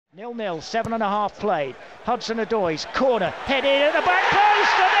0-0, 7.5 played. Hudson-Odoi's corner, head in at the back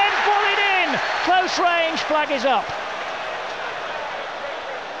post and then volleyed in. Close range, flag is up.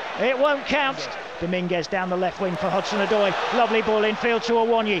 It won't count. Dominguez down the left wing for Hudson-Odoi. Lovely ball infield to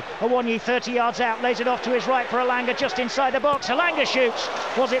Awoniyi. Awoniyi 30 yards out, lays it off to his right for Elanga just inside the box. Elanga shoots.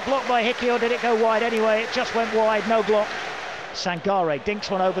 Was it blocked by Hickey or did it go wide anyway? It just went wide, no block. Sangare dinks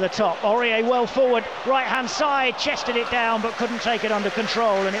one over the top. Aurier well forward, right hand side, chested it down but couldn't take it under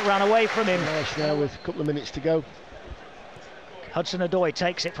control and it ran away from him. Nice now with a couple of minutes to go. Hudson-Odoi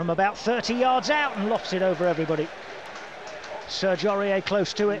takes it from about 30 yards out and lofts it over everybody. Serge Aurier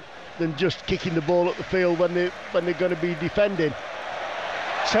close to it. Than just kicking the ball up the field when they're going to be defending.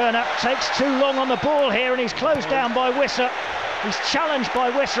 Turner takes too long on the ball here and he's closed down by Wissa. He's challenged by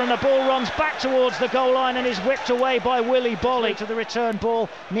Wissa and the ball runs back towards the goal line and is whipped away by Willy Bolly to the return ball.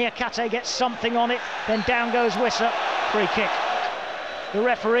 Niakhaté gets something on it, then down goes Wissa. Free kick. The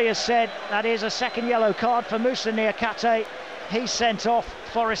referee has said that is a second yellow card for Moussa Niakhaté. He's sent off.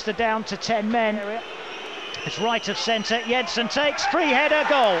 Forest are down to 10 men. It's right of centre. Jensen takes, free header,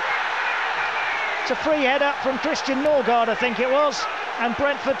 goal. It's a free header from Christian Nørgaard, I think it was. And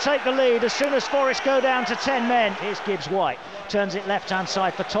Brentford take the lead as soon as Forest go down to 10 men. Here's Gibbs-White, turns it left-hand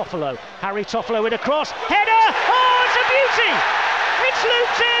side for Toffolo. Harry Toffolo with a cross, header! Oh, it's a beauty! It's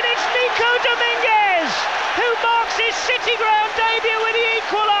looped in, it's Nico Dominguez, who marks his City Ground debut with the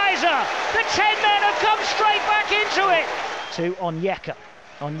equaliser. The 10 men have come straight back into it. To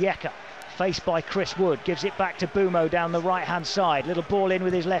Onyeka, faced by Chris Wood, gives it back to Bumo down the right-hand side. Little ball in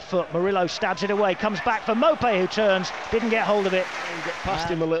with his left foot. Murillo stabs it away, comes back for Mope, who turns, didn't get hold of it. You get past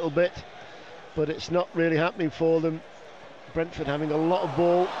him a little bit, but it's not really happening for them. Brentford having a lot of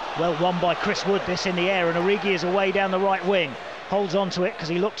ball. Well won by Chris Wood, this in the air, and Origi is away down the right wing. Holds on to it because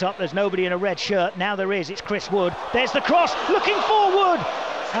he looked up, there's nobody in a red shirt. Now there is, it's Chris Wood. There's the cross, looking forward,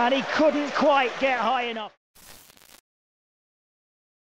 and he couldn't quite get high enough.